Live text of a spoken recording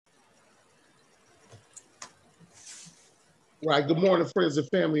Right. Good morning, friends and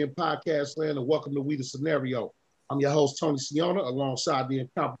family in podcast land, and welcome to We the Scenario. I'm your host, Tony Siona, alongside the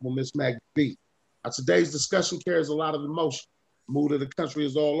incomparable Miss Maggie B. Today's discussion carries a lot of emotion. The mood of the country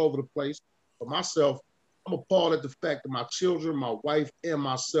is all over the place. For myself, I'm appalled at the fact that my children, my wife, and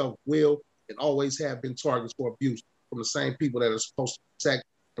myself will and always have been targets for abuse from the same people that are supposed to protect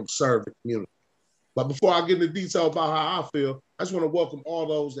and serve the community. But before I get into detail about how I feel, I just want to welcome all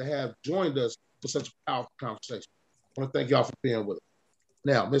those that have joined us for such a powerful conversation. I want to thank y'all for being with us.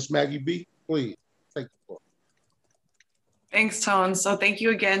 Now, Miss Maggie B, please take the floor. Thanks, Tone. So thank you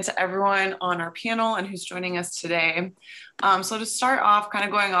again to everyone on our panel and who's joining us today. So to start off, kind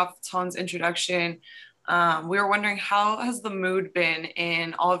of going off Tone's introduction, we were wondering, how has the mood been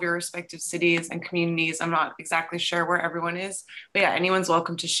in all of your respective cities and communities? I'm not exactly sure where everyone is, but yeah, anyone's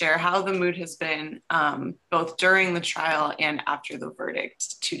welcome to share how the mood has been both during the trial and after the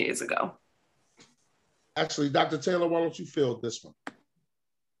verdict 2 days ago. Actually, Dr. Taylor, why don't you field this one?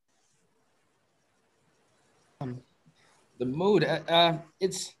 The mood,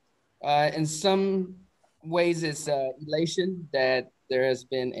 it's in some ways it's elation that there has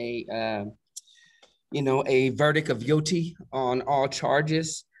been a verdict of guilty on all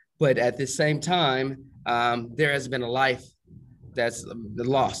charges, but at the same time, there has been a life that's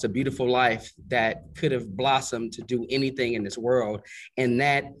lost, a beautiful life that could have blossomed to do anything in this world, and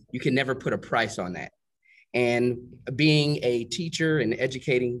that you can never put a price on that. And being a teacher and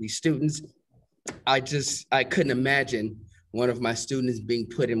educating these students, I couldn't imagine one of my students being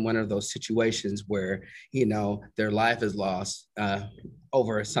put in one of those situations where, their life is lost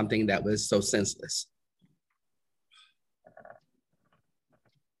over something that was so senseless.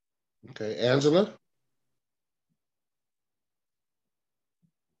 Okay, Angela?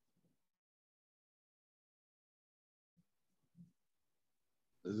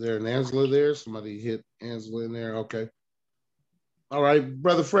 Is there an Angela there? Somebody hit Angela in there. Okay. All right,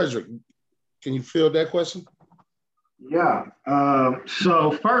 Brother Frederick, can you field that question? Yeah.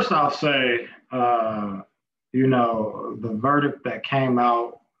 So first I'll say, the verdict that came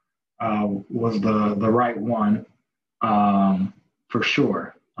out was the right one, for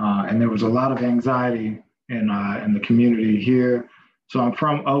sure. And there was a lot of anxiety in the community here. So I'm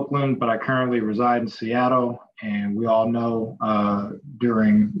from Oakland, but I currently reside in Seattle. And we all know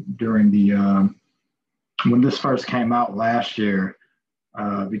during the when this first came out last year,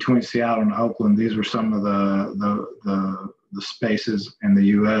 between Seattle and Oakland, these were some of the spaces in the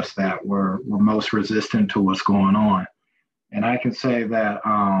U.S. that were most resistant to what's going on. And I can say that,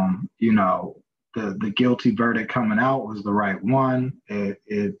 the guilty verdict coming out was the right one.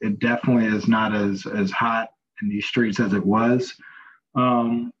 It definitely is not as hot in these streets as it was.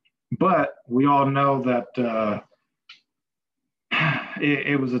 But we all know that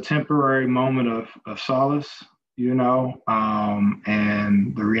it was a temporary moment of solace,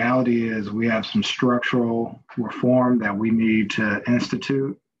 and the reality is we have some structural reform that we need to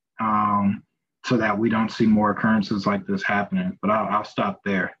institute so that we don't see more occurrences like this happening. But I'll stop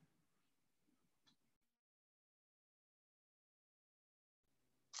there.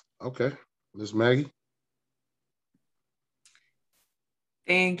 Okay, Ms. Maggie?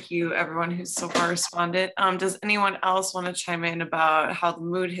 Thank you, everyone who's so far responded. Does anyone else want to chime in about how the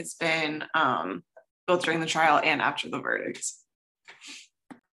mood has been both during the trial and after the verdict?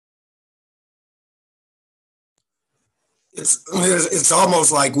 It's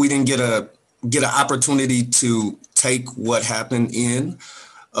almost like we didn't get an opportunity to take what happened in.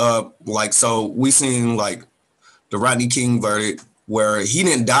 So we seen like the Rodney King verdict where he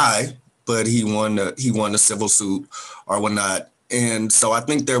didn't die, but he won the civil suit or whatnot. And so I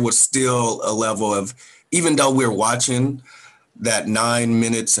think there was still a level of, even though we're watching that 9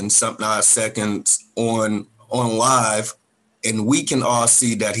 minutes and something odd seconds on live, and we can all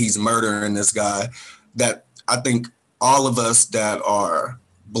see that he's murdering this guy, that I think all of us that are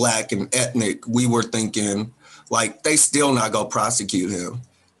Black and ethnic, we were thinking like, they still not gonna prosecute him.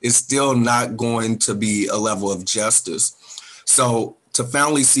 It's still not going to be a level of justice. So to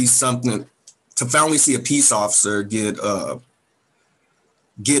finally see a peace officer get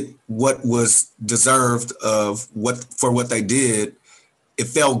what was deserved for what they did, it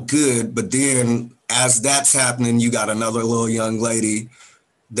felt good. But then as that's happening, you got another little young lady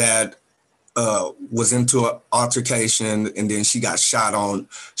that was into an altercation, and then she got shot on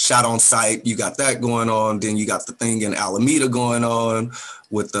sight. You got that going on. Then you got the thing in Alameda going on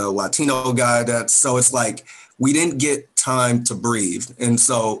with the Latino guy. So it's like we didn't get time to breathe. And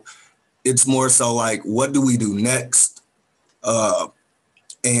so it's more so like, what do we do next?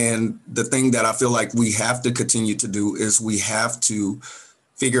 And the thing that I feel like we have to continue to do is we have to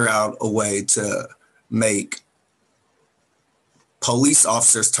figure out a way to make police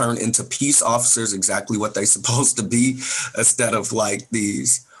officers turn into peace officers, exactly what they're supposed to be, instead of like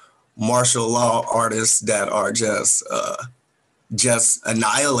these martial law artists that are just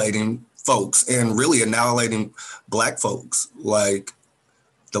annihilating folks and really annihilating Black folks. Like,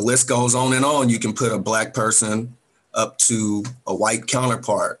 the list goes on and on. You can put a Black person up to a white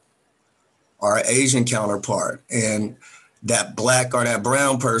counterpart or an Asian counterpart, and that Black or that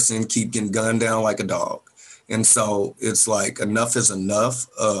brown person keep getting gunned down like a dog. And so it's like, enough is enough.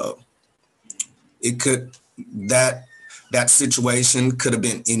 That situation could have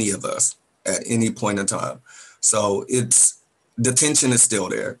been any of us at any point in time. So the tension is still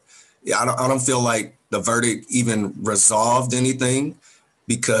there. Yeah, I don't feel like the verdict even resolved anything,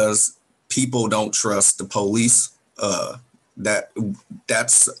 because people don't trust the police.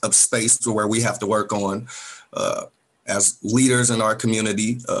 That's a space to where we have to work on as leaders in our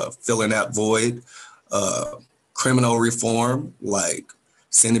community, filling that void. Criminal reform, like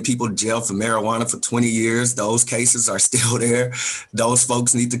sending people to jail for marijuana for 20 years. Those cases are still there. Those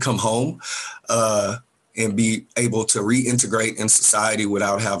folks need to come home and be able to reintegrate in society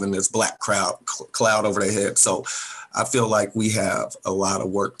without having this black cloud over their head. So I feel like we have a lot of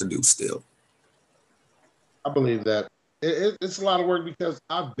work to do still. I believe that. It's a lot of work, because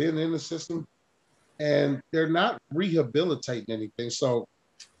I've been in the system and they're not rehabilitating anything. So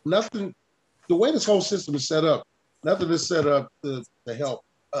nothing, the way this whole system is set up, nothing is set up to help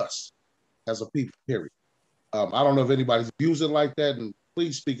us as a people, period. I don't know if anybody's views it like that, and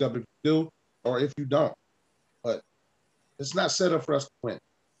please speak up if you do or if you don't. But it's not set up for us to win.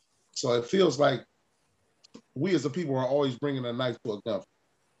 So it feels like we as a people are always bringing a knife to a gun.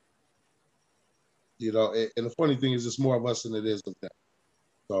 You know, and the funny thing is, it's more of us than it is of them.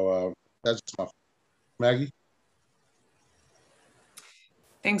 So that's just my Maggie.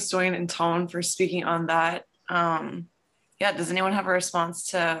 Thanks, Dwayne and Tone, for speaking on that. Yeah, does anyone have a response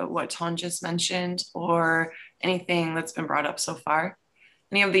to what Tone just mentioned, or anything that's been brought up so far?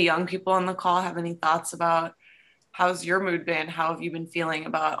 Any of the young people on the call have any thoughts about how's your mood been? How have you been feeling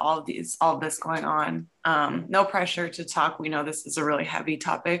about all of this going on? No pressure to talk. We know this is a really heavy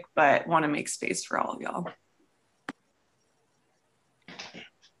topic, but want to make space for all of y'all.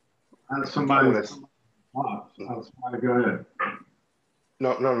 Somebody go ahead.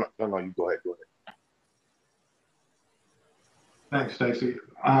 No, you go ahead. Thanks, Stacey.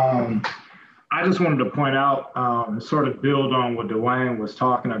 I just wanted to point out, sort of build on what Dwayne was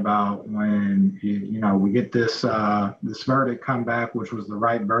talking about when we get this verdict come back, which was the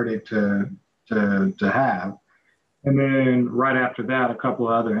right verdict to have, and then right after that, a couple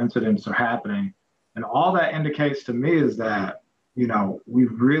of other incidents are happening, and all that indicates to me is that we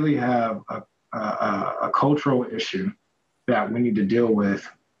really have a cultural issue that we need to deal with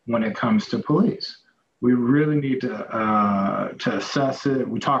when it comes to police. We really need to assess it.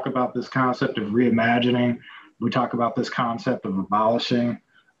 We talk about this concept of reimagining. We talk about this concept of abolishing.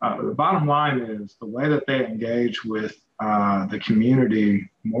 The bottom line is the way that they engage with the community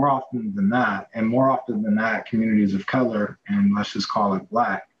more often than that, and more often than that, communities of color, and let's just call it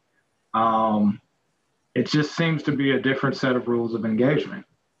Black. It just seems to be a different set of rules of engagement.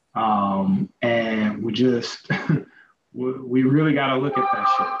 And we just, we really got to look at that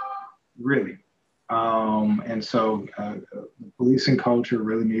shit, really. And so the policing culture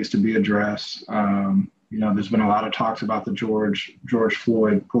really needs to be addressed. There's been a lot of talks about the George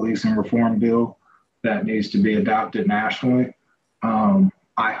Floyd policing reform bill that needs to be adopted nationally.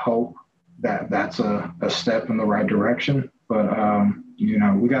 I hope that that's a step in the right direction, but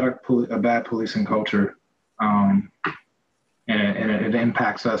we got a bad policing culture, and it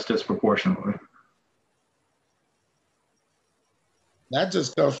impacts us disproportionately. That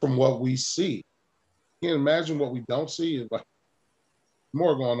just comes from what we see. You can imagine what we don't see is like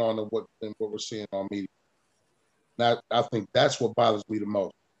more going on than what we're seeing on media. And I think that's what bothers me the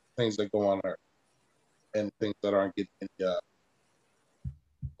most, things that go on there and things that aren't getting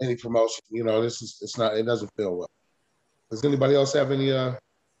any promotion. It doesn't feel well. Does anybody else have any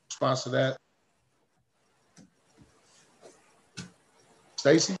response to that?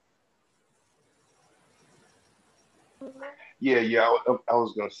 Stacey? Yeah. I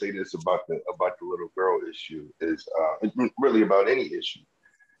was going to say this about the little girl issue. Is it's really about any issue.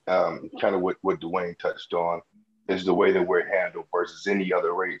 Kind of what Dwayne touched on is the way that we're handled versus any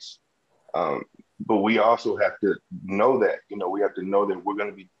other race. But we also have to know that we have to know that we're going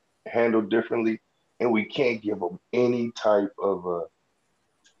to be handled differently, and we can't give them any type of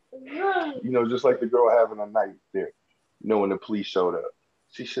just like the girl having a knife there. When the police showed up,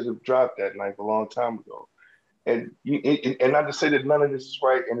 she should have dropped that knife a long time ago. And not to say that none of this is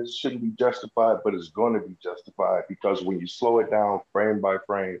right and it shouldn't be justified, but it's going to be justified because when you slow it down frame by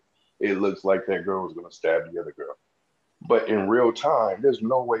frame, it looks like that girl was going to stab the other girl. But in real time, there's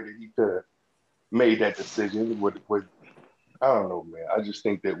no way that he could have made that decision. With I don't know, man. I just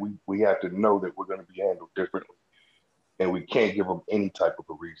think that we have to know that we're going to be handled differently, and we can't give them any type of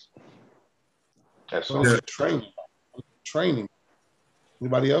a reason. That's all. Training.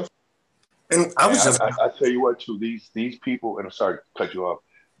 Anybody else? And I tell you what, too, these people, and I'm sorry to cut you off,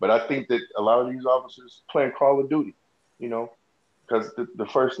 but I think that a lot of these officers playing Call of Duty, you know, because the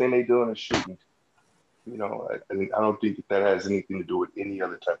first thing they doing is shooting. You know, I don't think that has anything to do with any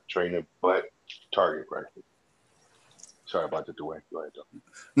other type of training but target practice. Sorry about the Dwayne. Go ahead, though.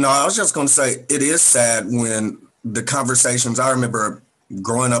 No, I was just going to say it is sad when the conversations. I remember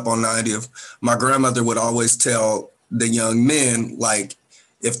growing up on 90th, my grandmother would always tell the young men, like,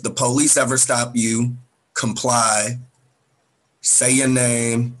 if the police ever stop you, comply, say your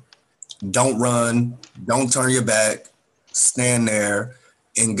name, don't run, don't turn your back, stand there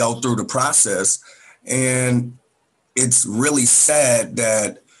and go through the process. And it's really sad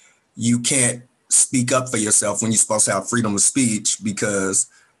that you can't speak up for yourself when you're supposed to have freedom of speech, because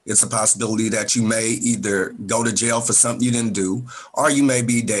it's a possibility that you may either go to jail for something you didn't do, or you may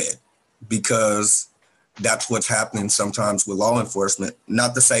be dead, because that's what's happening sometimes with law enforcement.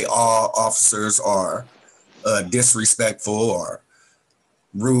 Not to say all officers are disrespectful or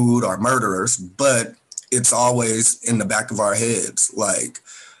rude or murderers, but it's always in the back of our heads. Like,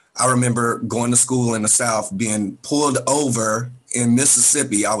 I remember going to school in the South, being pulled over in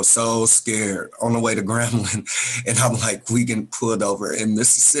Mississippi. I was so scared on the way to Grambling. And I'm like, we get pulled over in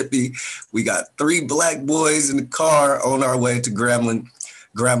Mississippi. We got 3 black boys in the car on our way to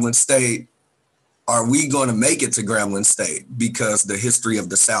Grambling State. Are we going to make it to Grambling State? Because the history of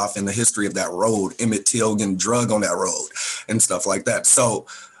the South and the history of that road, Emmett Till getting drug on that road and stuff like that. So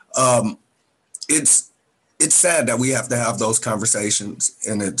it's sad that we have to have those conversations,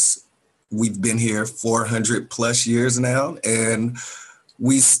 and we've been here 400 plus years now, and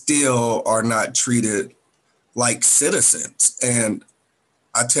we still are not treated like citizens. And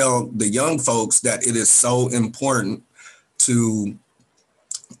I tell the young folks that it is so important to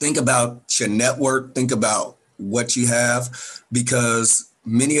think about your network, think about what you have, because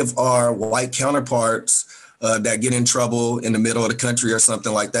many of our white counterparts that get in trouble in the middle of the country or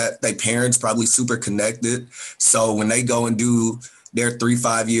something like that, their parents probably super connected. So when they go and do their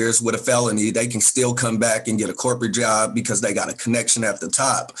 3-5 years with a felony, they can still come back and get a corporate job because they got a connection at the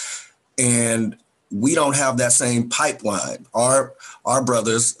top. And we don't have that same pipeline. Our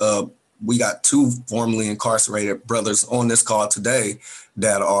brothers, we got 2 formerly incarcerated brothers on this call today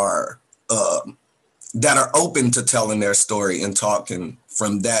that are open to telling their story and talking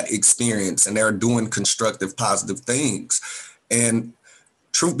from that experience, and they're doing constructive, positive things. And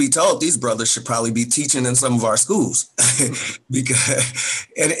truth be told, these brothers should probably be teaching in some of our schools because,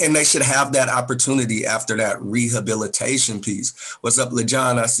 and they should have that opportunity after that rehabilitation piece. What's up,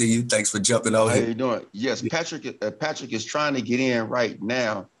 LeJohn? I see you. Thanks for jumping over here. How you doing? Yes, Patrick is trying to get in right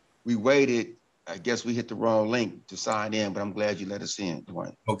now. We waited. I guess we hit the wrong link to sign in, but I'm glad you let us in,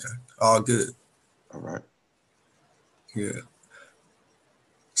 Dwayne. Okay, all good. All right. Yeah.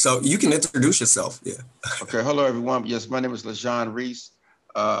 So you can introduce yourself. Yeah. Okay. Hello, everyone. Yes, my name is LeJohn Reese.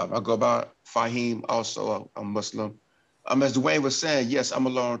 I go by Fahim. Also, I'm Muslim. As Dwayne was saying, yes, I'm a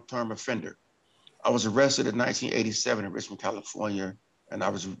long-term offender. I was arrested in 1987 in Richmond, California, and I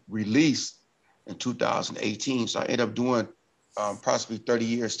was released in 2018. So I ended up doing approximately 30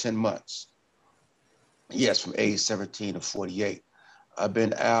 years, 10 months. Yes, from age 17 to 48. I've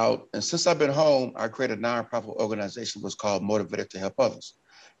been out, and since I've been home, I created a nonprofit organization was called Motivated to Help Others.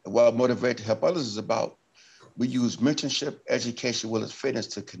 And what Motivated to Help Others is about, we use mentorship, education, wellness, fitness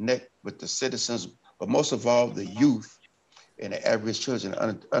to connect with the citizens, but most of all, the youth and the average children,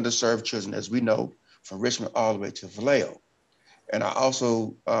 underserved children, as we know, from Richmond all the way to Vallejo. And I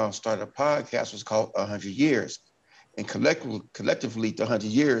also started a podcast, was called 100 Years. And collectively, the 100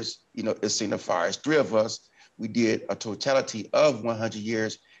 years, it signifies 3 of us. We did a totality of 100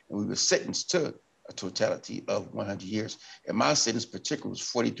 years, and we were sentenced to a totality of 100 years. And my sentence particularly was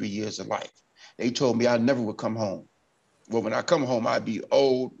 43 years of life. They told me I never would come home. Well, when I come home, I'd be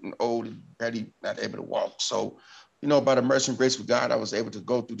old and barely not able to walk. So, by the mercy and grace of God, I was able to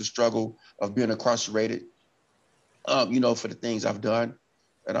go through the struggle of being incarcerated, for the things I've done,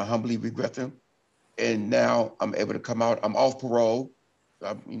 and I humbly regret them. And now I'm able to come out. I'm off parole.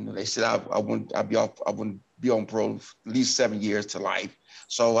 They said I wouldn't be on parole at least 7 years to life.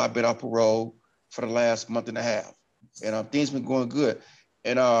 So I've been off parole for the last month and a half, and things been going good.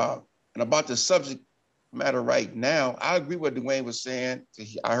 And about the subject matter right now, I agree with Dwayne was saying.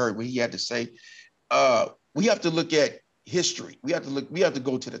 I heard what he had to say. We have to look at history. We have to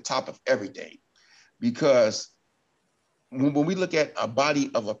go to the top of everything, because when we look at a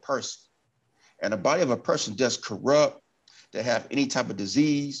body of a person, and a body of a person that's corrupt, that have any type of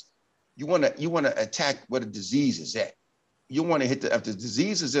disease, you want to attack where the disease is at. You want to hit if the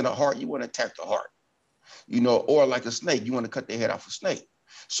disease is in the heart, you want to attack the heart, or like a snake, you want to cut the head off a snake.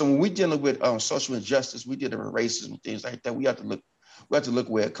 So when we're dealing with social injustice, we dealing with racism, things like that, we have to look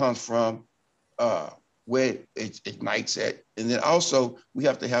where it comes from, where it ignites at, and then also we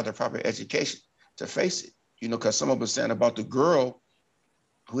have to have the proper education to face it. Because some of us saying about the girl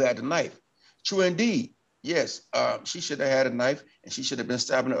who had the knife. True indeed. Yes, she should have had a knife, and she should have been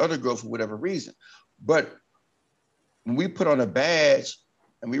stabbing the other girl for whatever reason. But when we put on a badge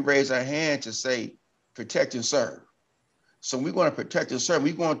and we raise our hand to say, protect and serve. So we're going to protect and serve.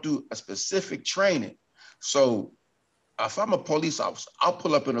 We're going through a specific training. So if I'm a police officer, I'll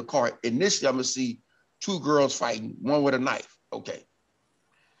pull up in a car. Initially, I'm going to see two girls fighting, one with a knife. Okay.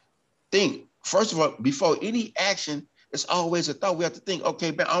 Think, first of all, before any action, it's always a thought. We have to think,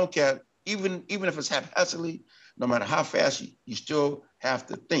 okay, man, I don't care. Even if it's haphazardly, no matter how fast you still have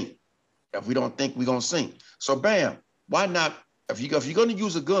to think. If we don't think, we're going to sink. So bam, why not? If you're going to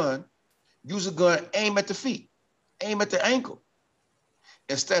use a gun, aim at the feet, aim at the ankle,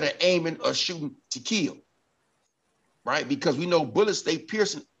 instead of aiming or shooting to kill, right? Because we know bullets, they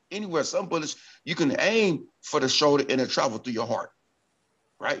pierce anywhere. Some bullets, you can aim for the shoulder and it travel through your heart,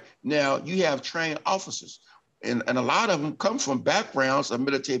 right? Now, you have trained officers, and a lot of them come from backgrounds,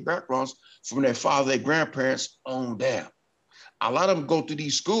 military backgrounds, from their father, their grandparents on down. A lot of them go through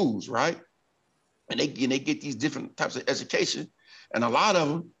these schools, right? And they get these different types of education. And a lot of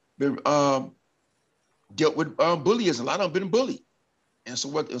them been dealt with bullies. A lot of them been bullied. And so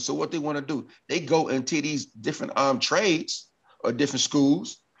what they want to do, they go into these different trades or different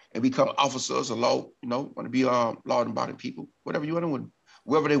schools and become officers or law, want to be law-abiding people, whatever you want to,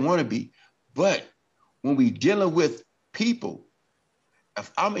 wherever they want to be. But when we dealing with people,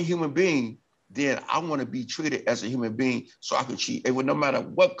 if I'm a human being, then I want to be treated as a human being so I can treat everyone, no matter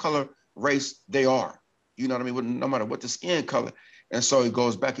what color, race they are. You know what I mean? No matter what the skin color. And so it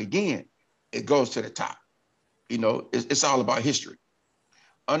goes back again. It goes to the top. It's all about history.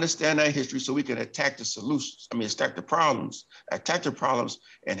 Understand that history so we can attack the solutions. Attack the problems,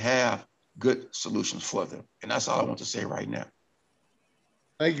 and have good solutions for them. And that's all I want to say right now.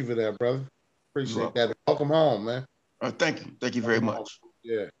 Thank you for that, brother. Appreciate that. Welcome home, man. Thank you. Thank you very much.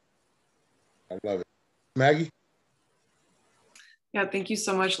 Yeah. I love it. Maggie? Yeah, thank you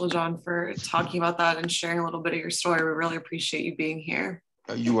so much, LaJohn, for talking about that and sharing a little bit of your story. We really appreciate you being here.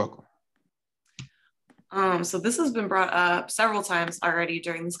 You're welcome. So this has been brought up several times already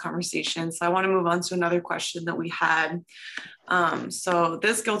during this conversation. So I want to move on to another question that we had. So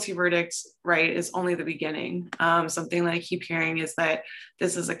this guilty verdict, right, is only the beginning. Something that I keep hearing is that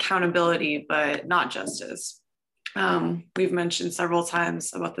this is accountability, but not justice. We've mentioned several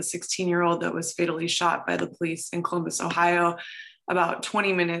times about the 16-year-old that was fatally shot by the police in Columbus, Ohio, about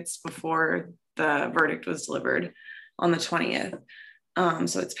 20 minutes before the verdict was delivered on the 20th.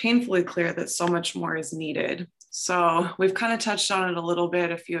 So it's painfully clear that so much more is needed. So we've kind of touched on it a little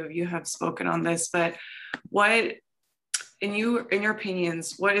bit. A few of you have spoken on this, but what, in your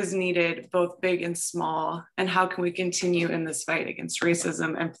opinions, what is needed, both big and small, and how can we continue in this fight against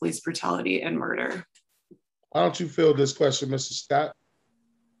racism and police brutality and murder? Why don't you field this question, Mr. Scott?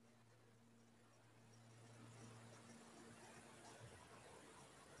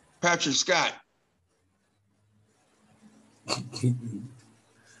 Patrick Scott.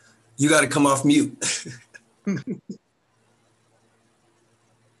 You got to come off mute.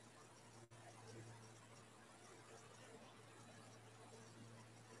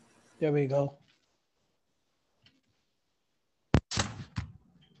 There we go.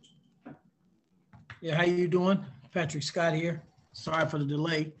 Yeah, how you doing? Patrick Scott here. Sorry for the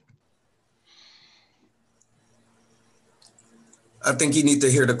delay. I think you need to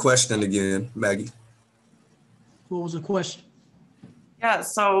hear the question again, Maggie. What was the question? Yeah,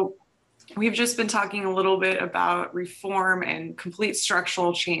 so we've just been talking a little bit about reform and complete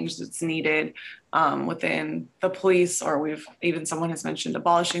structural change that's needed within the police, or someone has mentioned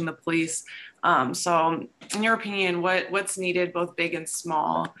abolishing the police. So in your opinion, what's needed, both big and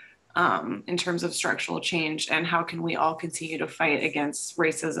small, in terms of structural change, and how can we all continue to fight against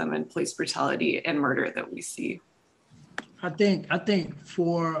racism and police brutality and murder that we see? I think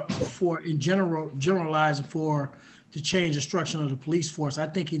for in generalizing for to change the structure of the police force, I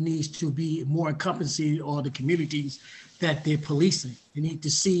think it needs to be more encompassing of the communities that they're policing. They need to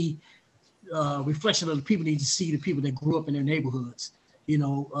see reflection of the people need to see the people that grew up in their neighborhoods. You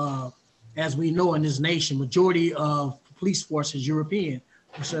know, as we know in this nation, majority of police force is European,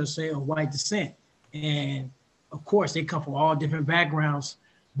 or should I say of white descent. And of course, they come from all different backgrounds,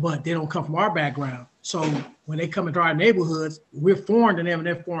 but they don't come from our background. So when they come into our neighborhoods, we're foreign to them and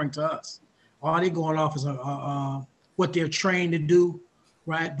they're foreign to us. All they're going off is what they're trained to do,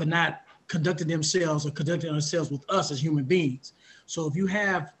 right? But not conducting themselves with us as human beings. So if you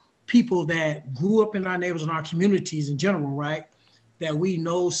have people that grew up in our neighborhoods and our communities in general, right, that we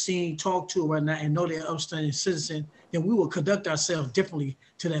know, seen, talk to, right now, and know they're upstanding citizen, then we will conduct ourselves differently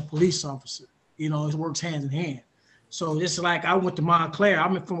to that police officer. You know, it works hand in hand. So it's like I went to Montclair.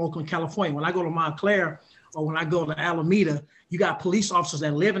 I'm from Oakland, California. When I go to Montclair or when I go to Alameda, you got police officers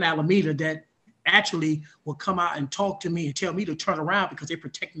that live in Alameda that actually will come out and talk to me and tell me to turn around because they're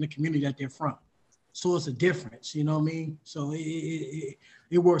protecting the community that they're from. So it's a difference, you know what I mean? So it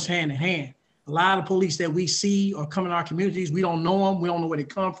works hand in hand. A lot of police that we see or come in our communities, we don't know them. We don't know where they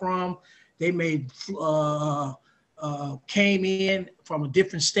come from. They came in from a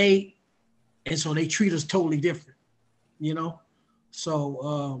different state. And so they treat us totally different, you know?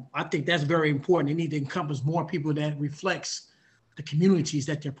 So I think that's very important. They need to encompass more people that reflects the communities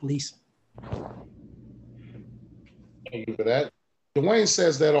that they're policing. Thank you for that. Dwayne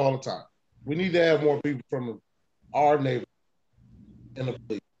says that all the time. We need to have more people from our neighborhood in the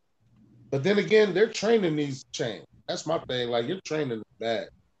police. But then again, their training needs to change. That's my thing. Like, your training is bad.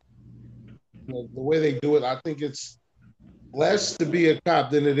 You know, the way they do it, I think it's less to be a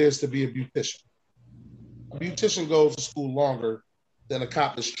cop than it is to be a beautician. A beautician goes to school longer than a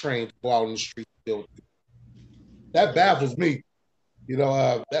cop is trained to go out in the street and deal with people. That baffles me. You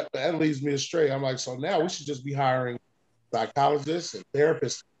know, that leads me astray. I'm like, so now we should just be hiring psychologists and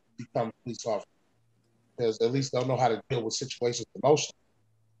therapists to become police officers, because at least they'll know how to deal with situations emotionally.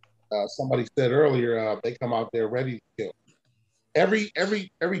 Somebody said earlier, they come out there ready to kill. Every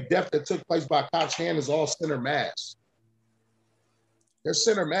death that took place by cop's hand is all center mass. They're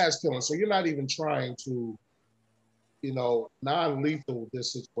center mass killing, so you're not even trying to, you know, non-lethal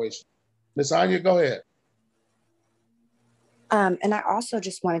this situation. Ms. Anya, go ahead. And I also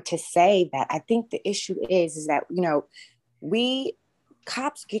just wanted to say that I think the issue is that, you know,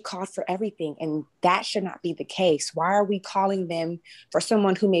 cops get called for everything, and that should not be the case. Why are we calling them for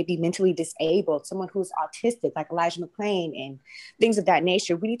someone who may be mentally disabled, someone who's autistic, like Elijah McClain and things of that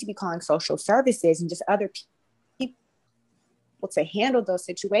nature? We need to be calling social services and just other people to handle those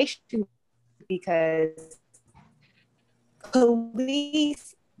situations, because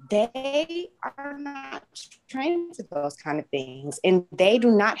police, they are not trained to those kind of things, and they do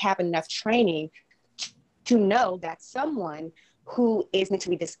not have enough training to know that someone who is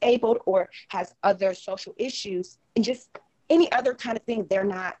mentally disabled or has other social issues and just any other kind of thing,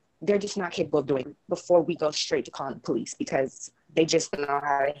 they're just not capable of doing before we go straight to calling the police, because they just don't know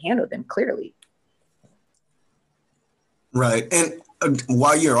how to handle them clearly. Right. And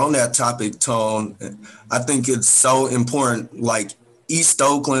while you're on that topic, Tone, I think it's so important. Like, East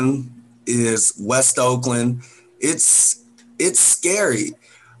Oakland is West Oakland. It's scary.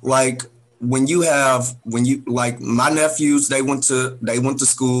 Like, when you like my nephews, they went to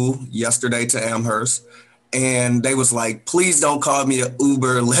school yesterday to Amherst, and they was like, please don't call me an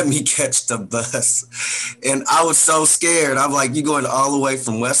Uber, let me catch the bus. And I was so scared. I'm like, you going all the way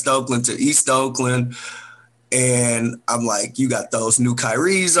from West Oakland to East Oakland. And I'm like, you got those new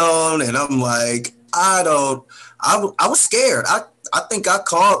Kyries on. And I'm like, I was scared. I think I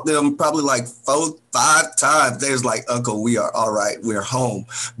called them probably like 4-5 times. They was like, Uncle, we are all right. We're home.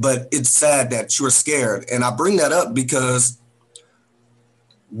 But it's sad that you're scared. And I bring that up because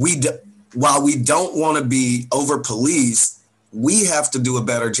while we don't want to be over policed, we have to do a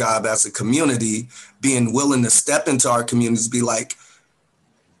better job as a community, being willing to step into our communities, be like,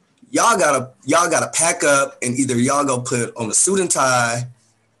 y'all gotta pack up, and either y'all go put on a suit and tie,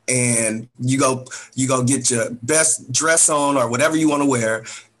 and you go get your best dress on or whatever you want to wear,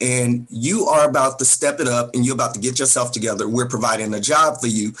 and you are about to step it up and you're about to get yourself together. We're providing a job for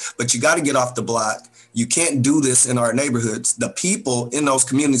you, but you got to get off the block. You can't do this in our neighborhoods. The people in those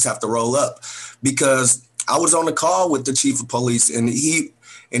communities have to roll up, because I was on a call with the chief of police, and he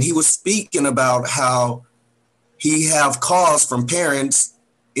was speaking about how he have calls from parents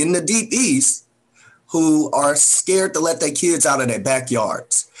in the Deep East who are scared to let their kids out of their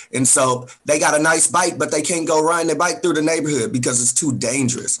backyards. And so they got a nice bike, but they can't go riding their bike through the neighborhood because it's too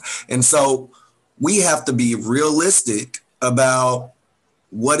dangerous. And so we have to be realistic about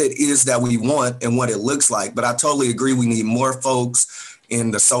what it is that we want and what it looks like. But I totally agree. We need more folks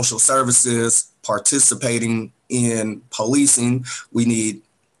in the social services participating in policing. We need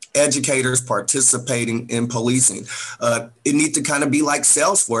educators participating in policing. It needs to kind of be like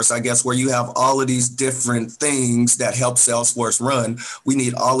Salesforce, I guess, where you have all of these different things that help Salesforce run. We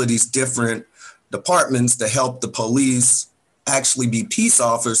need all of these different departments to help the police actually be peace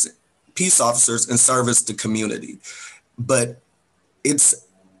officers and service the community. But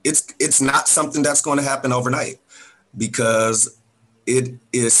it's not something that's going to happen overnight, because it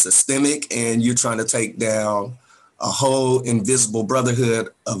is systemic and you're trying to take down a whole invisible brotherhood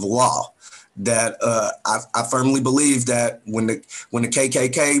of law that I firmly believe that when the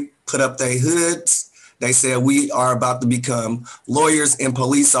KKK put up their hoods, they said we are about to become lawyers and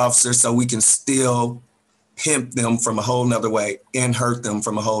police officers so we can still pimp them from a whole nother way and hurt them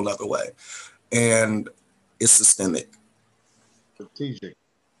from a whole nother way. And it's systemic. Strategic.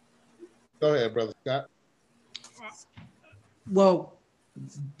 Go ahead, Brother Scott. Well,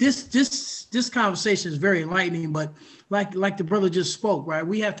 this conversation is very enlightening, but like the brother just spoke, right?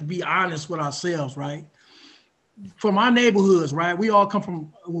 We have to be honest with ourselves, right? From our neighborhoods, right? We all come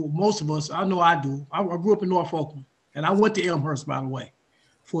from, well, most of us, I know I do. I grew up in North Oakland, and I went to Elmhurst, by the way,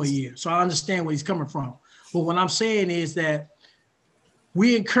 for a year. So I understand where he's coming from. But what I'm saying is that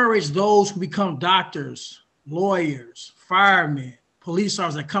we encourage those who become doctors, lawyers, firemen, police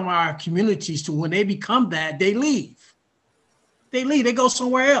officers that come to our communities to, when they become that, they leave. They leave, they go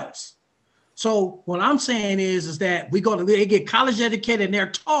somewhere else. So what I'm saying is that they get college educated and they're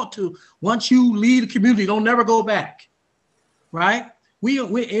taught to, once you leave the community, don't never go back, right?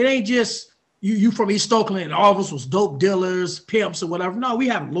 It ain't just you from East Oakland and all of us was dope dealers, pimps or whatever. No, we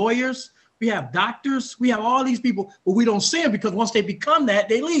have lawyers, we have doctors, we have all these people, but we don't see them because once they become that,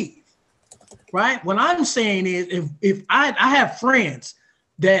 they leave, right? What I'm saying is if I have friends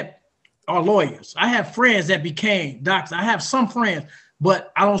that are lawyers. I have friends that became doctors. I have some friends,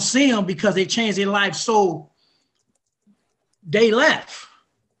 but I don't see them because they changed their life, so they left.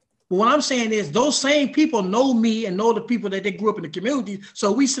 But what I'm saying is those same people know me and know the people that they grew up in the community,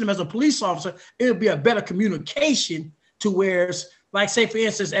 so we see them as a police officer. It'll be a better communication to where, like say for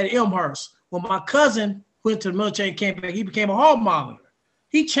instance, at Elmhurst, when my cousin went to the military and came back, he became a hall monitor.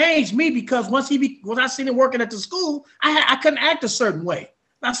 He changed me because once I seen him working at the school, I couldn't act a certain way.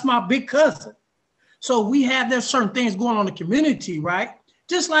 That's my big cousin. So there's certain things going on in the community, right?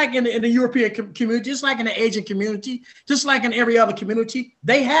 Just like in the European community, just like in the Asian community, just like in every other community,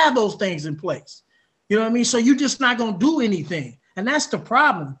 they have those things in place. You know what I mean? So you're just not going to do anything. And that's the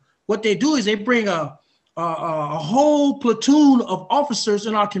problem. What they do is they bring a whole platoon of officers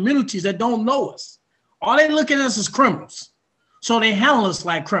in our communities that don't know us. All they look at us as criminals. So they handle us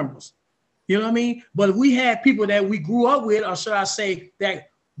like criminals. You know what I mean? But if we had people that we grew up with, or should I say that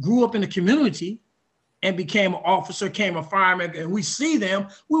grew up in the community and became an officer, became a fireman, and we see them,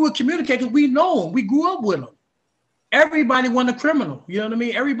 we would communicate because we know them. We grew up with them. Everybody wasn't a criminal. You know what I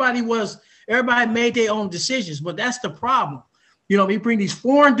mean? Everybody made their own decisions, but that's the problem. You know, we bring these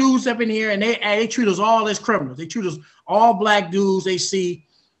foreign dudes up in here and they treat us all as criminals. They treat us all black dudes they see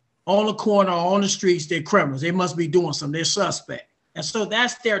on the corner, on the streets, they're criminals. They must be doing something. They're suspect. And so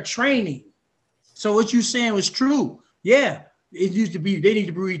that's their training. So what you're saying was true. Yeah. They need to be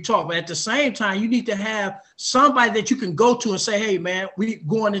retaught, but at the same time, you need to have somebody that you can go to and say, hey, man, we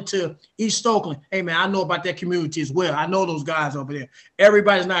going into East Oakland. Hey, man, I know about that community as well. I know those guys over there.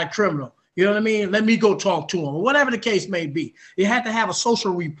 Everybody's not a criminal. You know what I mean? Let me go talk to them, or whatever the case may be. You have to have a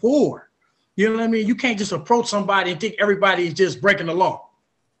social rapport. You know what I mean? You can't just approach somebody and think everybody is just breaking the law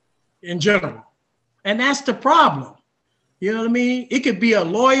in general. And that's the problem. You know what I mean? It could be a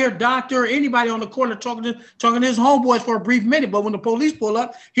lawyer, doctor, anybody on the corner talking to his homeboys for a brief minute, but when the police pull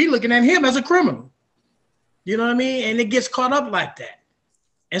up, he looking at him as a criminal. You know what I mean? And it gets caught up like that.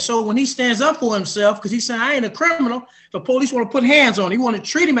 And so when he stands up for himself, because he's saying, I ain't a criminal, the police want to put hands on him. He want to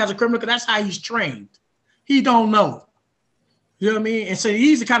treat him as a criminal because that's how he's trained. He don't know. You know what I mean? And so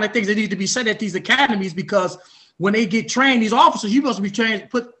these are the kind of things that need to be said at these academies, because when they get trained, these officers, you must be trained to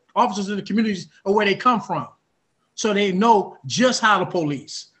put officers in the communities of where they come from, so they know just how to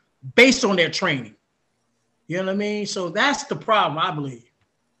police based on their training. You know what I mean? So that's the problem, I believe.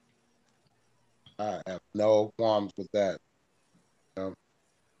 I have no qualms with that.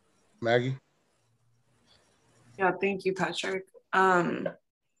 Maggie? Yeah, thank you, Patrick. Yeah,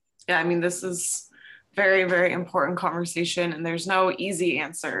 I mean, this is very, very important conversation, and there's no easy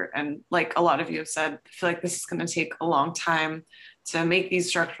answer. And like a lot of you have said, I feel like this is going to take a long time to make these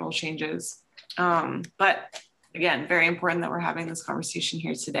structural changes. But again, very important that we're having this conversation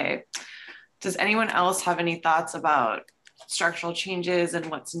here today. Does anyone else have any thoughts about structural changes and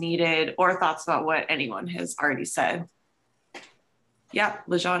what's needed, or thoughts about what anyone has already said? Yeah,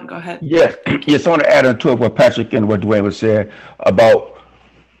 LeJean, go ahead. Yes, I want to add on to it what Patrick and what Dwayne was saying about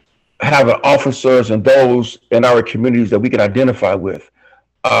having officers and those in our communities that we can identify with.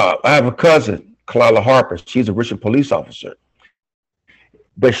 I have a cousin, Kalila Harper. She's a Richmond police officer,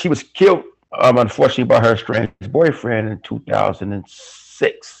 but she was killed, unfortunately, by her estranged boyfriend in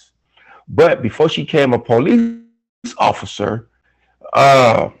 2006. But before she became a police officer,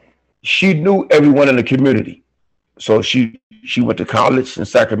 she knew everyone in the community. So she went to college in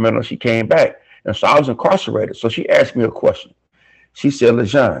Sacramento. She came back, and so I was incarcerated. So she asked me a question. She said,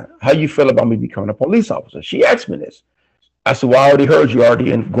 "LeJean, how you feel about me becoming a police officer?" She asked me this. I said, "Well, I already heard you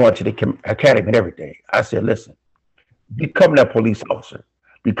already in going to the academy and everything." I said, "Listen, become that police officer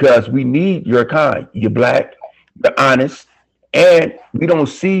because we need your kind. You're Black, you're honest, and we don't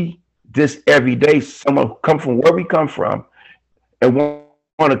see this every day. Someone come from where we come from and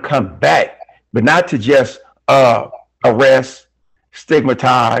want to come back, but not to just arrest,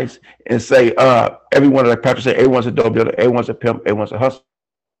 stigmatize, and say everyone, like Patrick said, everyone's a dope dealer, everyone's a pimp, everyone's a hustler.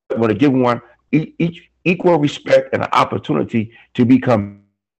 I want to give one each equal respect and an opportunity to become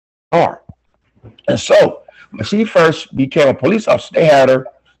hard." And so when she first became a police officer, they had her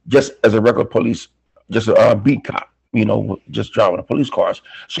just as a regular police, just a beat cop, just driving the police cars.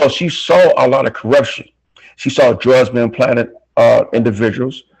 So she saw a lot of corruption. She saw drugs being planted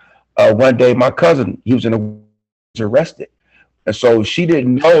individuals. One day, my cousin, he was arrested. And so she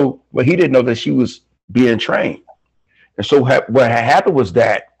didn't know, well, he didn't know that she was being trained. And so what had happened was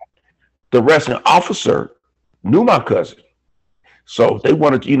that the arresting officer knew my cousin. So they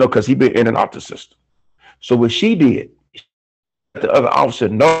wanted to, because he'd been in and out the system. So what she did, the other officer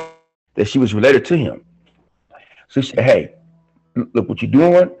know that she was related to him. So she said, "Hey, look what you're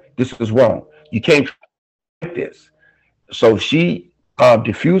doing. This is wrong. You can't like this." So she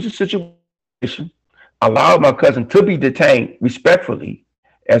diffused the situation, allowed my cousin to be detained respectfully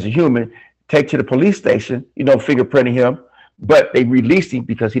as a human, take to the police station, fingerprinting him, but they released him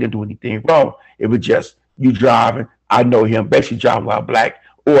because he didn't do anything wrong. It was just, you driving, I know him, basically drive while Black,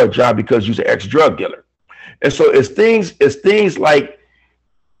 or drive because you're an ex-drug dealer. And so it's things like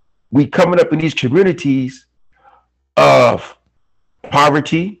we coming up in these communities of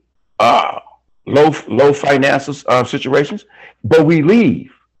poverty, low finances situations, but we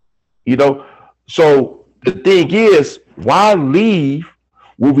leave, So the thing is, why leave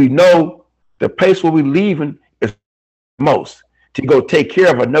when we know the place where we're leaving is most to go take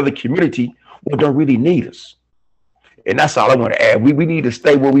care of another community who don't really need us? And that's all I want to add. We need to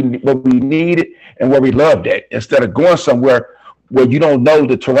stay where we need it and where we loved it, instead of going somewhere where you don't know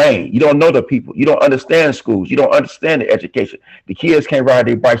the terrain, you don't know the people, you don't understand schools, you don't understand the education. The kids can't ride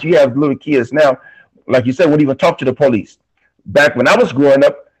their bikes. You have little kids now, like you said, wouldn't even talk to the police. Back when I was growing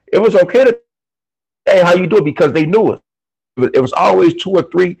up, it was okay to, "Hey, how you doing?" because they knew us. It was always 2 or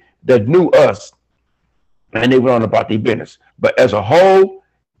 3 that knew us, and they went on about their business. But as a whole,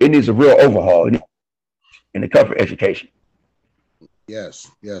 it needs a real overhaul in the comfort education. Yes,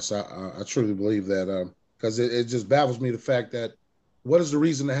 I truly believe that, because it just baffles me the fact that what is the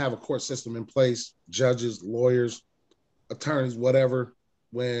reason to have a court system in place, judges, lawyers, attorneys, whatever,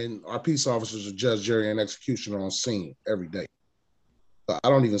 when our peace officers are judge, jury, and executioner on scene every day? I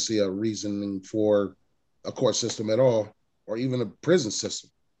don't even see a reasoning for a court system at all, or even a prison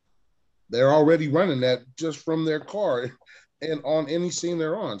system. They're already running that just from their car and on any scene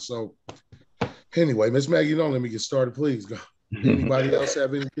they're on. So anyway, Miss Maggie, don't let me get started. Please go. Anybody else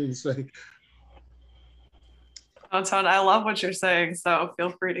have anything to say? Oh, Todd, I love what you're saying, so feel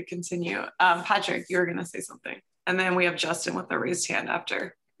free to continue. Patrick, you were going to say something. And then we have Justin with a raised hand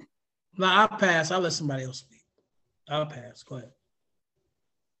after. No, I'll pass. I'll let somebody else speak. I'll pass. Go ahead.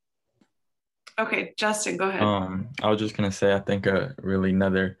 Okay, Justin, go ahead. I was just going to say, I think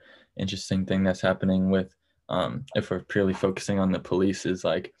another interesting thing that's happening with, if we're purely focusing on the police, is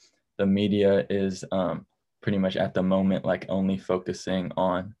like the media is pretty much at the moment like only focusing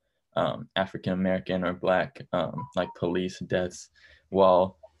on African American or Black like police deaths,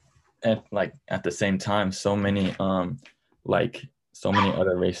 while at the same time so many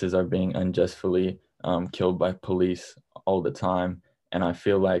other races are being unjustly killed by police all the time. And I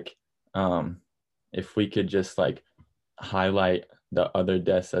feel like if we could just like highlight the other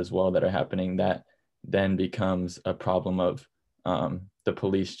deaths as well that are happening, that then becomes a problem of the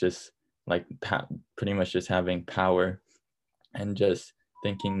police just like pretty much just having power and just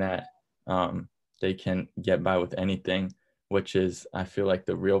thinking that they can get by with anything, which is, I feel like,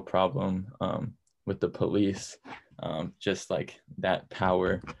 the real problem with the police, just like that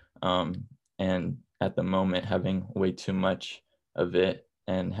power, and at the moment having way too much of it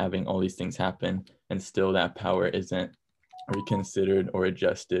and having all these things happen, and still that power isn't reconsidered or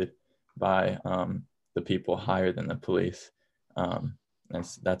adjusted by the people higher than the police.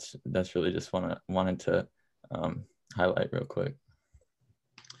 That's really just wanted to highlight real quick.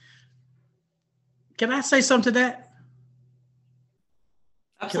 Can I say something to that?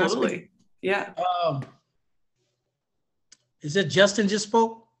 Absolutely. Yeah. Is it Justin just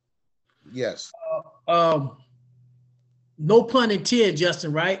spoke? Yes. No pun intended,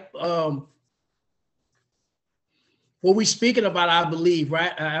 Justin, right? What we're speaking about, I believe,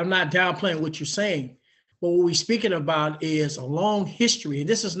 right? I'm not downplaying what you're saying, but what we're speaking about is a long history. And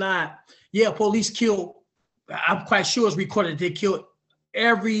this is not, police killed, I'm quite sure it's recorded, they killed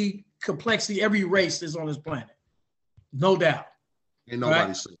every complexity, every race that's on this planet. No doubt. Ain't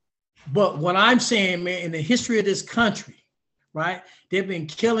nobody saying. But what I'm saying, man, in the history of this country, right, they've been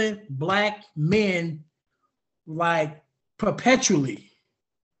killing Black men like perpetually.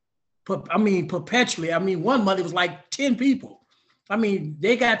 Perpetually. I mean, one month it was like 10 people. I mean,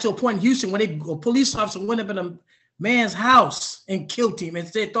 they got to a point in Houston when a police officer went up in a man's house and killed him, and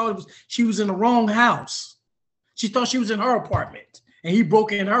they thought she was in the wrong house. She thought she was in her apartment, and he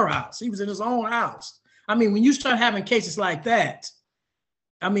broke in her house. He was in his own house. I mean, when you start having cases like that,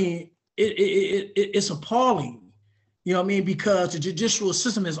 I mean, it's appalling. You know what I mean? Because the judicial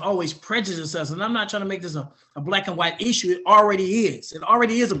system has always prejudiced us. And I'm not trying to make this a black and white issue. It already is. It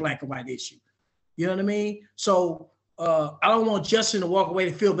already is a black and white issue. You know what I mean? So I don't want Justin to walk away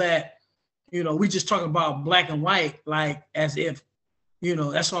to feel that, we just talking about black and white, like as if,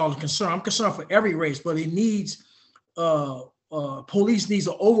 that's all the concern. I'm concerned for every race, but it needs, police needs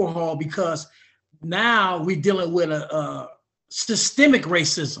an overhaul, because now we're dealing with a systemic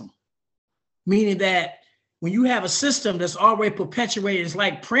racism, meaning that when you have a system that's already perpetuated, it's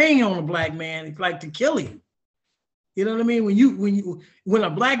like preying on a Black man, it's like to kill him. You know what I mean? When a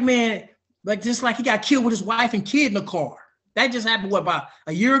Black man, like just like he got killed with his wife and kid in the car. That just happened, what, about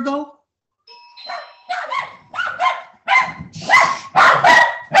a year ago?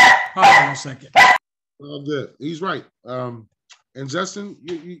 Hold on a second. Well, good. He's right. And Justin,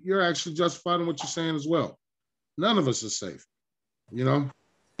 you're actually justified in what you're saying as well. None of us is safe.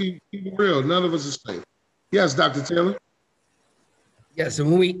 Keep it real. None of us is safe. Yes, Dr. Taylor. Yes, and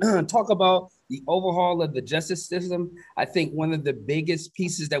when we talk about the overhaul of the justice system, I think one of the biggest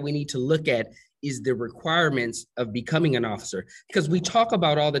pieces that we need to look at is the requirements of becoming an officer. Because we talk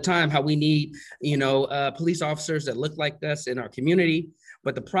about all the time how we need, police officers that look like us in our community.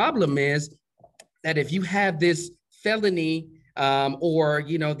 But the problem is that if you have this felony or,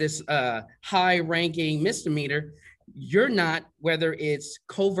 this high-ranking misdemeanor, you're not, whether it's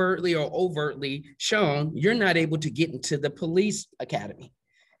covertly or overtly shown, you're not able to get into the police academy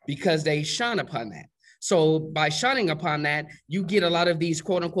because they shun upon that. So by shunning upon that, you get a lot of these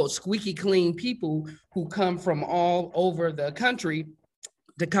quote unquote squeaky clean people who come from all over the country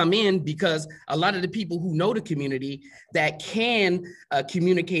to come in, because a lot of the people who know the community that can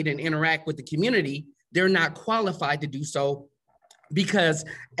communicate and interact with the community, they're not qualified to do so, because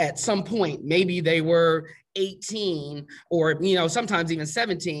at some point, maybe they were 18 or, sometimes even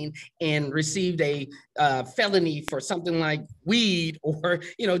 17 and received a felony for something like weed or,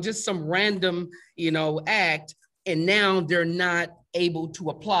 just some random, act. And now they're not able to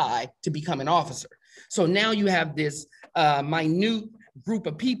apply to become an officer. So now you have this minute group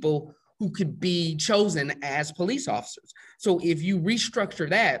of people who could be chosen as police officers. So if you restructure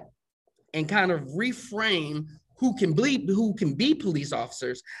that and kind of reframe who can be police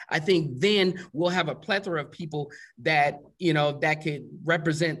officers, I think then we'll have a plethora of people that, that could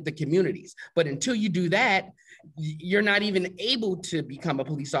represent the communities. But until you do that, you're not even able to become a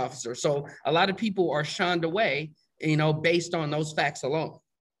police officer. So a lot of people are shunned away, based on those facts alone.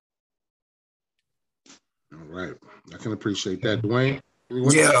 All right. I can appreciate that. Dwayne?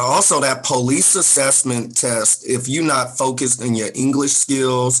 Yeah, also that police assessment test, if you're not focused in your English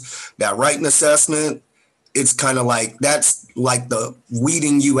skills, that writing assessment, it's kind of like, that's like the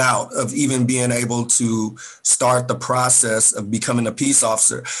weeding you out of even being able to start the process of becoming a peace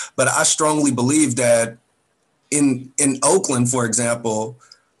officer. But I strongly believe that in Oakland, for example,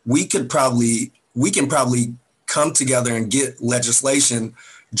 we can probably come together and get legislation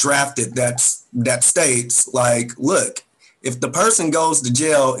drafted that states like, look, if the person goes to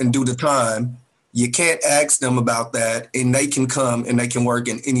jail and do the time, you can't ask them about that, and they can come and they can work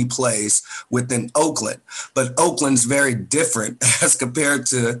in any place within Oakland. But Oakland's very different as compared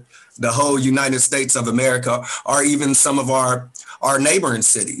to the whole United States of America, or even some of our neighboring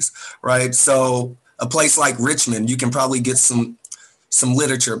cities, right? So a place like Richmond, you can probably get some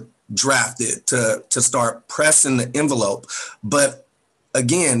literature drafted to start pressing the envelope. But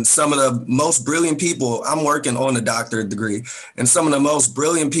again, some of the most brilliant people, I'm working on a doctorate degree, and some of the most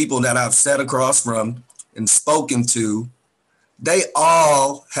brilliant people that I've sat across from and spoken to, they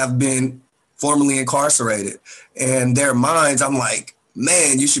all have been formerly incarcerated. And their minds, I'm like,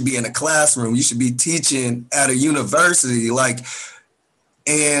 man, you should be in a classroom. You should be teaching at a university. Like,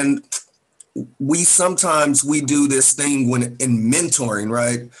 and sometimes we do this thing when in mentoring,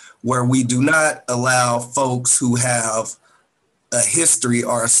 right? Where we do not allow folks who have a history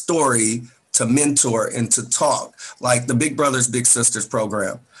or a story to mentor and to talk, like the Big Brothers Big Sisters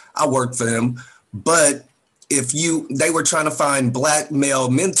program. I worked for them, but they were trying to find Black male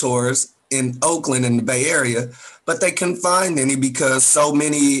mentors in Oakland in the Bay Area, but they couldn't find any because so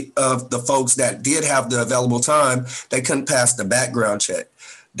many of the folks that did have the available time, they couldn't pass the background check.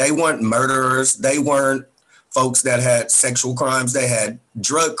 They weren't murderers. They weren't folks that had sexual crimes. They had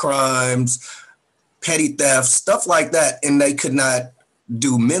drug crimes, petty theft, stuff like that, and they could not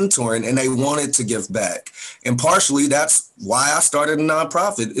do mentoring, and they wanted to give back. And partially that's why I started a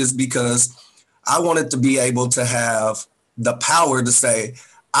nonprofit, is because I wanted to be able to have the power to say,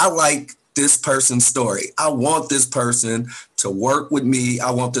 I like this person's story. I want this person to work with me.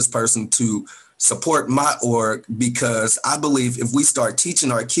 I want this person to support my org, because I believe if we start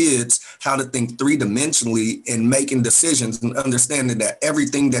teaching our kids how to think three-dimensionally and making decisions and understanding that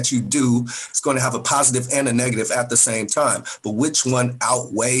everything that you do is going to have a positive and a negative at the same time, but which one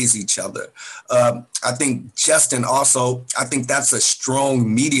outweighs each other. I think Justin also, I think that's a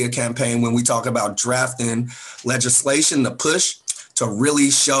strong media campaign when we talk about drafting legislation, the push to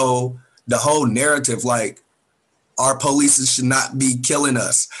really show the whole narrative, like our police should not be killing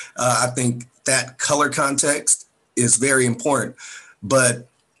us. I think that color context is very important, but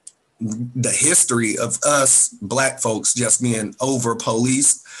the history of us Black folks just being over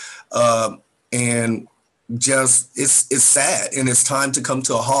policed and just it's sad, and it's time to come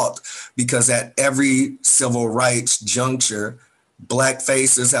to a halt, because at every civil rights juncture, Black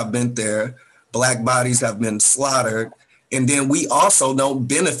faces have been there, Black bodies have been slaughtered, and then we also don't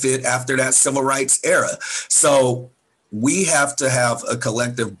benefit after that civil rights era. So we have to have a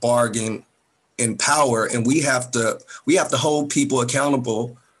collective bargain in power, and we have to hold people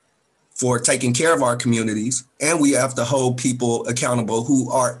accountable for taking care of our communities, and we have to hold people accountable who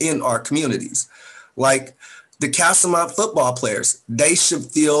are in our communities. Like the Castlemont football players, they should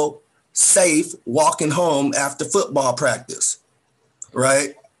feel safe walking home after football practice,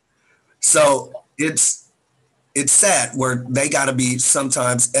 right? So it's sad where they got to be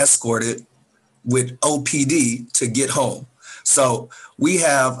sometimes escorted with OPD to get home. So we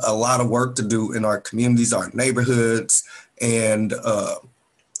have a lot of work to do in our communities, our neighborhoods, and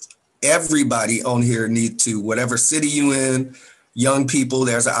everybody on here need to, whatever city you in, young people,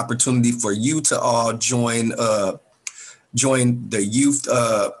 there's an opportunity for you to all join the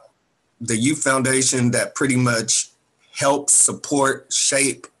youth foundation that pretty much helps support,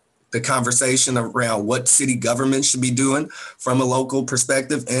 shape the conversation around what city government should be doing from a local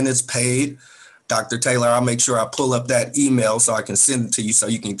perspective, and it's paid. Dr. Taylor, I'll make sure I pull up that email so I can send it to you so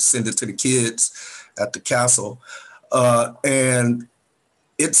you can send it to the kids at the castle. And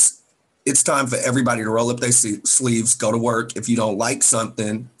it's time for everybody to roll up their sleeves, go to work. If you don't like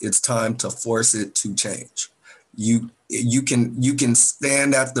something, it's time to force it to change. You can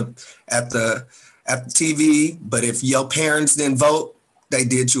stand at the TV, but if your parents didn't vote, they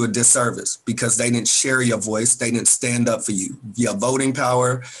did you a disservice because they didn't share your voice. They didn't stand up for you. Your voting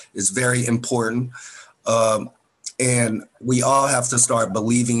power is very important. And we all have to start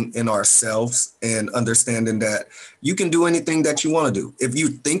believing in ourselves and understanding that you can do anything that you want to do. If you're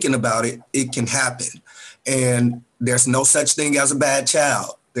thinking about it, it can happen. And there's no such thing as a bad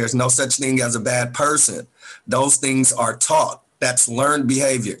child. There's no such thing as a bad person. Those things are taught. That's learned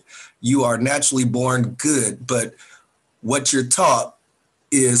behavior. You are naturally born good, but what you're taught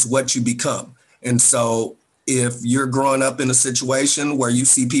is what you become. And so if you're growing up in a situation where you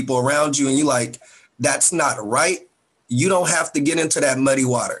see people around you and you're like, that's not right, you don't have to get into that muddy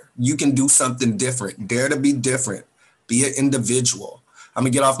water. You can do something different. Dare to be different. Be an individual. I'm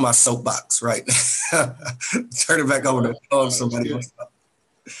gonna get off my soapbox right now. Turn it back over to somebody else.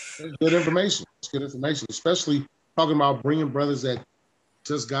 Good information. It's good information, especially talking about bringing brothers that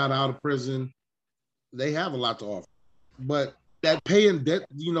just got out of prison. They have a lot to offer. But that paying debt,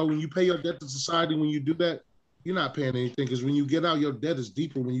 you know, when you pay your debt to society, when you do that, you're not paying anything, because when you get out, your debt is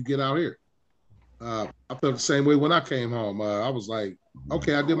deeper when you get out here. I felt the same way when I came home. I was like,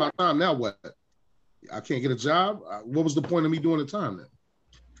 okay, I did my time. Now what? I can't get a job. What was the point of me doing the time then?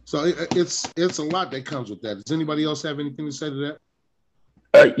 So it's a lot that comes with that. Does anybody else have anything to say to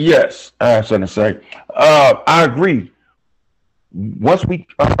that? Yes, I have something to say. I agree. Once we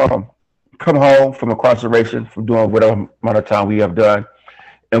come home from incarceration, from doing whatever amount of time we have done,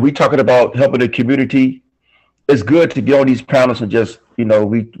 and we talking about helping the community, it's good to get on these panels and just, we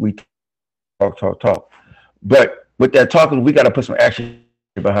talk. But with that talking, we got to put some action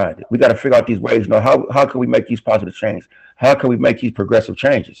behind it. We got to figure out these ways. How can we make these positive changes? How can we make these progressive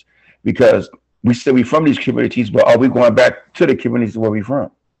changes? Because we say we from these communities, but are we going back to the communities where we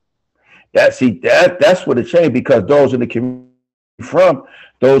from? That's what it changed, because those in the community from,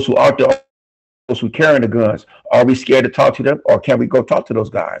 those who are those who carrying the guns, are we scared to talk to them, or can we go talk to those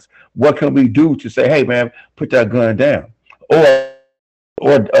guys? What can we do to say, hey man, put that gun down, or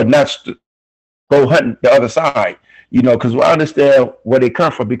not go hunting the other side? Because I understand where they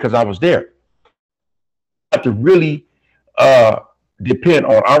come from, because I was there. We have to really depend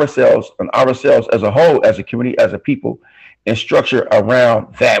on ourselves as a whole, as a community, as a people, and structure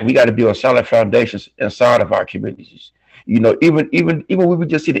around that. We got to build solid foundations inside of our communities. Even when we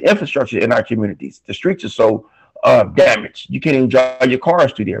just see the infrastructure in our communities, the streets are so damaged. You can't even drive your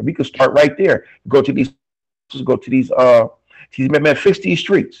cars through there. We could start right there. Go to these, fix these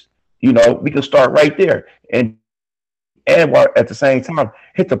streets. We can start right there, and while at the same time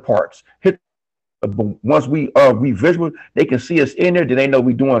hit the parks. Once we visual, they can see us in there. Then they know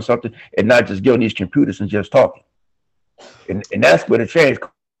we're doing something, and not just getting these computers and just talking. And that's where the change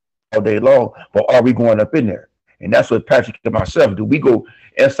all day long. But are we going up in there? And that's what Patrick and myself do. We go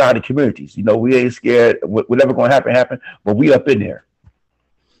inside the communities. We ain't scared. Whatever going to happen, but we up in there.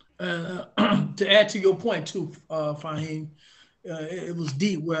 To add to your point too, Fahim, it was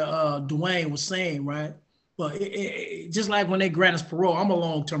deep where Dwayne was saying, right? But just like when they grant us parole, I'm a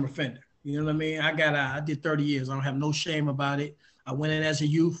long-term offender. You know what I mean? I did 30 years. I don't have no shame about it. I went in as a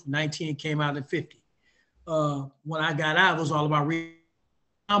youth, 19, came out at 50. When I got out, it was all about I'm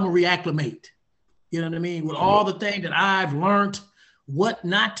going to reacclimate. You know what I mean? With all the things that I've learned, what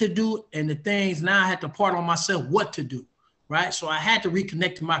not to do, and the things now I had to part on myself what to do, right? So I had to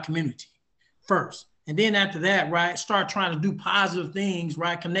reconnect to my community first. And then after that, right, start trying to do positive things,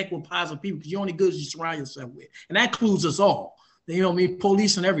 right? Connect with positive people, because you're only good as you surround yourself with. And that includes us all. You know what I mean?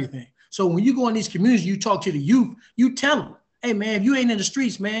 Police and everything. So when you go in these communities, you talk to the youth, you tell them, hey man, if you ain't in the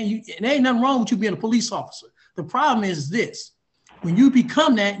streets, man, there ain't nothing wrong with you being a police officer. The problem is this: when you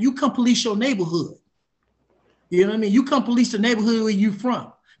become that, you come police your neighborhood. You know what I mean? You come police the neighborhood where you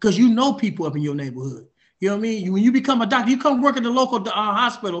from, because you know people up in your neighborhood. You know what I mean? When you become a doctor, you come work at the local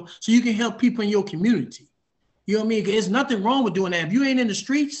hospital so you can help people in your community. You know what I mean? There's nothing wrong with doing that. If you ain't in the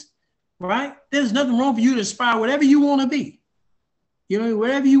streets, right, there's nothing wrong for you to inspire whatever you want to be. You know,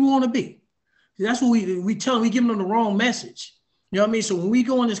 whatever you want to be. That's what we tell them. We give them the wrong message. You know what I mean? So when we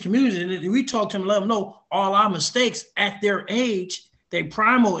go in this community and we talk to them, let them know all our mistakes at their age, their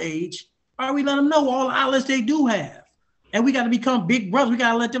primal age, right? We let them know all the outlets they do have. And we got to become big brothers. We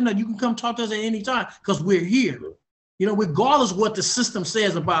got to let them know you can come talk to us at any time, because we're here. You know, regardless of what the system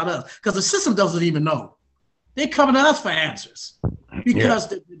says about us, because the system doesn't even know. They're coming to us for answers, because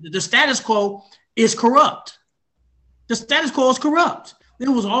the status quo is corrupt. The status quo is corrupt. It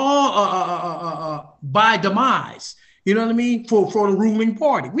was all by demise. You know what I mean? For the ruling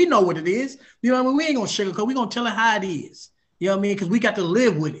party. We know what it is. You know what I mean? We ain't going to sugarcoat. We're going to tell it how it is. You know what I mean? Because we got to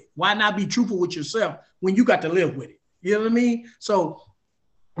live with it. Why not be truthful with yourself when you got to live with it? You know what I mean? So,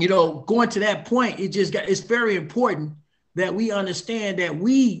 you know, going to that point, it's very important that we understand that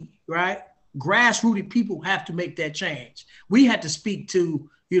we, right, grassrooted people have to make that change. We have to speak to,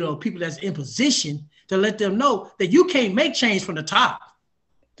 you know, people that's in position to let them know that you can't make change from the top.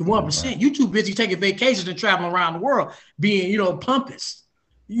 The 1%, you too busy taking vacations and traveling around the world, being, you know, pompous.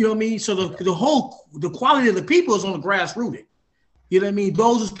 You know what I mean? So the quality of the people is on the grassrooted. You know what I mean?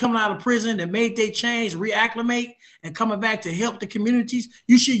 Those who's coming out of prison that made their change, reacclimate, and coming back to help the communities,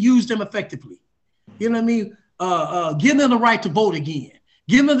 you should use them effectively. You know what I mean? Give them the right to vote again.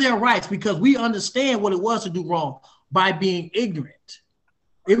 Give them their rights, because we understand what it was to do wrong by being ignorant.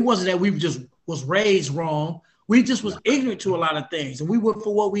 It wasn't that we just was raised wrong. We just was ignorant to a lot of things, and we went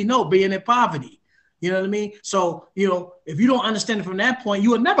for what we know, being in poverty. You know what I mean? So, you know, if you don't understand it from that point,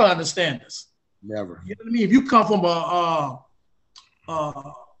 you will never understand us. Never. You know what I mean? If you come from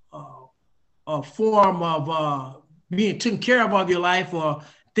a form of being taken care of your life, or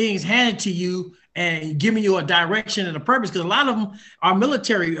things handed to you and giving you a direction and a purpose, because a lot of them are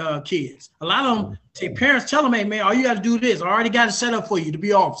military kids. A lot of them, their parents tell them, hey man, all you got to do this. I already got it set up for you to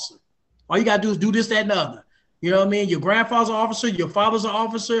be officer. All you got to do is do this, that, and the other. You know what I mean? Your grandfather's an officer, your father's an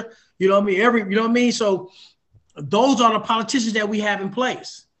officer, you know what I mean? You know what I mean? So those are the politicians that we have in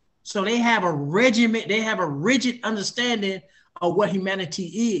place. So they have a regiment, they have a rigid understanding of what humanity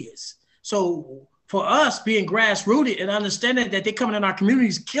is. So for us being grassrooted and understanding that they're coming in our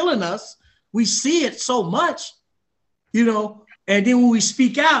communities, killing us, we see it so much, you know, and then when we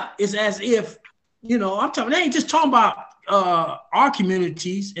speak out, it's as if You know, I'm talking, they ain't just talking about our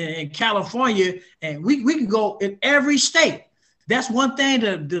communities in California, and we can go in every state. That's one thing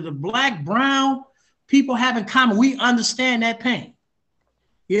that the black, brown people have in common. We understand that pain.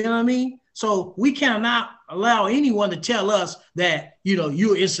 You know what I mean? So we cannot allow anyone to tell us that, you know,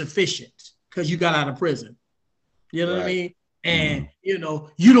 you're insufficient because you got out of prison. You know what I mean? And, you know,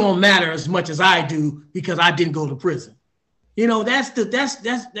 you don't matter as much as I do because I didn't go to prison. You know, that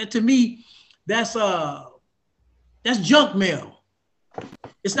to me, that's junk mail.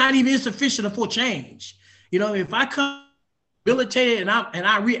 It's not even insufficient for change. You know, if I come rehabilitated and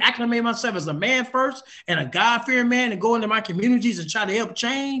I reacclimate myself as a man first and a God-fearing man and go into my communities and try to help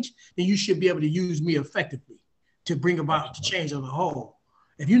change, then you should be able to use me effectively to bring about the change of the whole.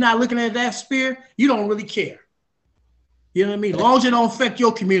 If you're not looking at that sphere, you don't really care. You know what I mean? As long as it don't affect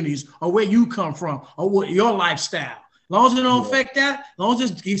your communities or where you come from or what your lifestyle. As long as it don't affect that, as long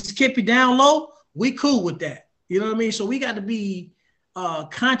as it's keep you down low, we cool with that. You know what I mean? So we got to be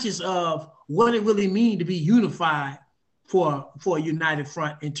conscious of what it really means to be unified for a united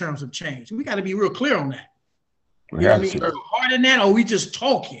front in terms of change. We got to be real clear on that. You know what I mean? Is your heart in that, or we just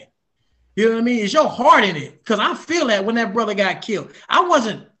talking? You know what I mean? Is your heart in it? Because I feel that when that brother got killed, I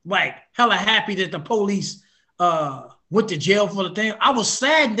wasn't like hella happy that the police went to jail for the thing. I was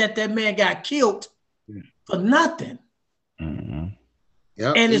sad that that man got killed for nothing. Mm-hmm.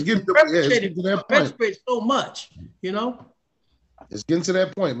 Yeah, and it's perpetrated so much, you know? It's getting to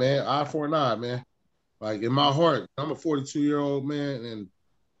that point, man. Eye for an eye, man. Like in my heart, I'm a 42-year-old man, and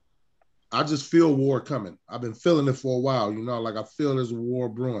I just feel war coming. I've been feeling it for a while, you know, like I feel there's a war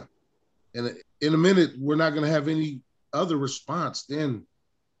brewing. And in a minute, we're not going to have any other response then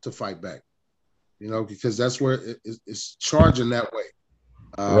to fight back, you know, because that's where it's charging that way.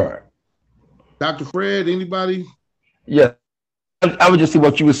 Right. Dr. Fred, anybody? Yeah, I would just see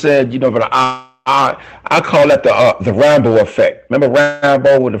what you said, you know, but I call that the Rambo effect. Remember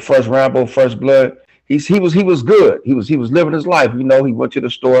Rambo with the first Rambo, First Blood? He was good. He was living his life. You know, he went to the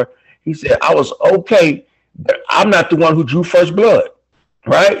store. He said, I was okay, but I'm not the one who drew first blood,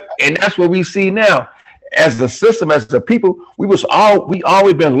 right? And that's what we see now. As the system, as the people, we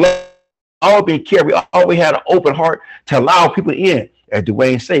always been loved, always been cared. We always had an open heart to allow people in. As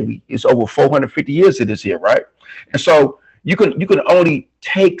Dwayne said, it's over 450 years to this here, right? And so you can only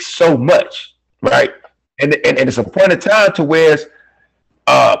take so much, right? And it's a point of time to where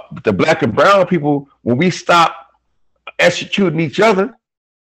the black and brown people, when we stop executing each other,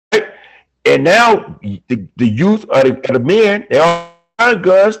 right? And now the youth or the men, they all have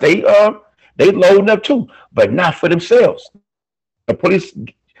guns, they loading up too, but not for themselves. The police.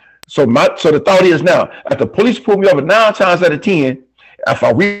 So the thought is now, if the police pull me over 9 times out of 10, if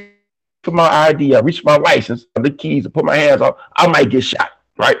I reach for my ID, I reach my license, the keys, and put my hands on, I might get shot,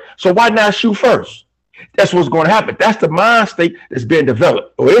 right? So why not shoot first? That's what's going to happen. That's the mind state that's been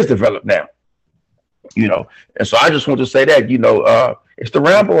developed, or is developed now, you know. And so I just want to say that, you know, it's the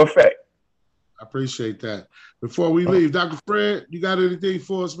Rambo effect. I appreciate that. Before we leave, Dr. Fred, you got anything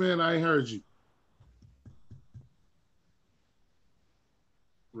for us, man? I ain't heard you.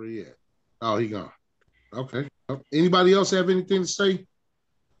 Where he at? Oh, he gone. Okay. Anybody else have anything to say?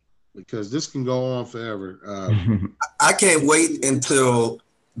 Because this can go on forever. I can't wait until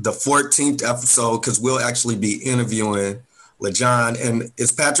the 14th episode, because we'll actually be interviewing LaJohn. And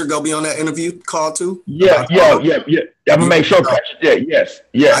is Patrick gonna be on that interview call too? Yeah. I'm gonna make sure Patrick. Yes.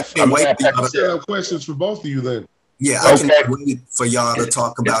 I can't wait to have questions for both of you then. Yeah, I can't wait for y'all to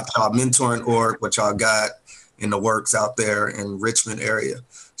talk about y'all mentoring org, what y'all got in the works out there in Richmond area.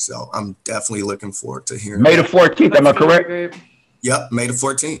 So I'm definitely looking forward to hearing. May the 14th, am I correct? Yep, May the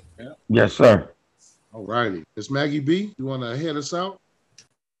 14th. Yeah. Yes, sir. All righty. Miss Maggie B, you want to head us out?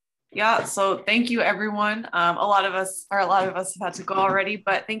 Yeah, so thank you, everyone. A lot of us have had to go already,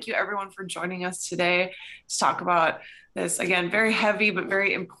 but thank you, everyone, for joining us today to talk about this, again, very heavy but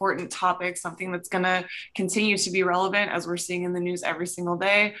very important topic, something that's going to continue to be relevant as we're seeing in the news every single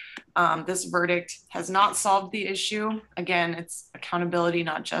day. This verdict has not solved the issue. Again, it's accountability,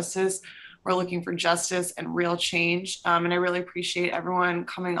 not justice. We're looking for justice and real change. And I really appreciate everyone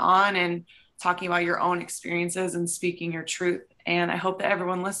coming on and talking about your own experiences and speaking your truth. And I hope that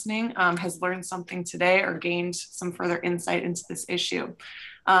everyone listening has learned something today or gained some further insight into this issue.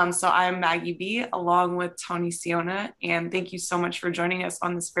 So I'm Maggie B, along with Tony Siona, and thank you so much for joining us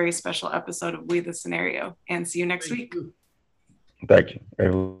on this very special episode of We the Scenario, and see you next week. Thank you.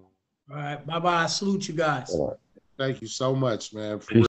 All right, bye-bye. Salute you guys. Thank you so much, man.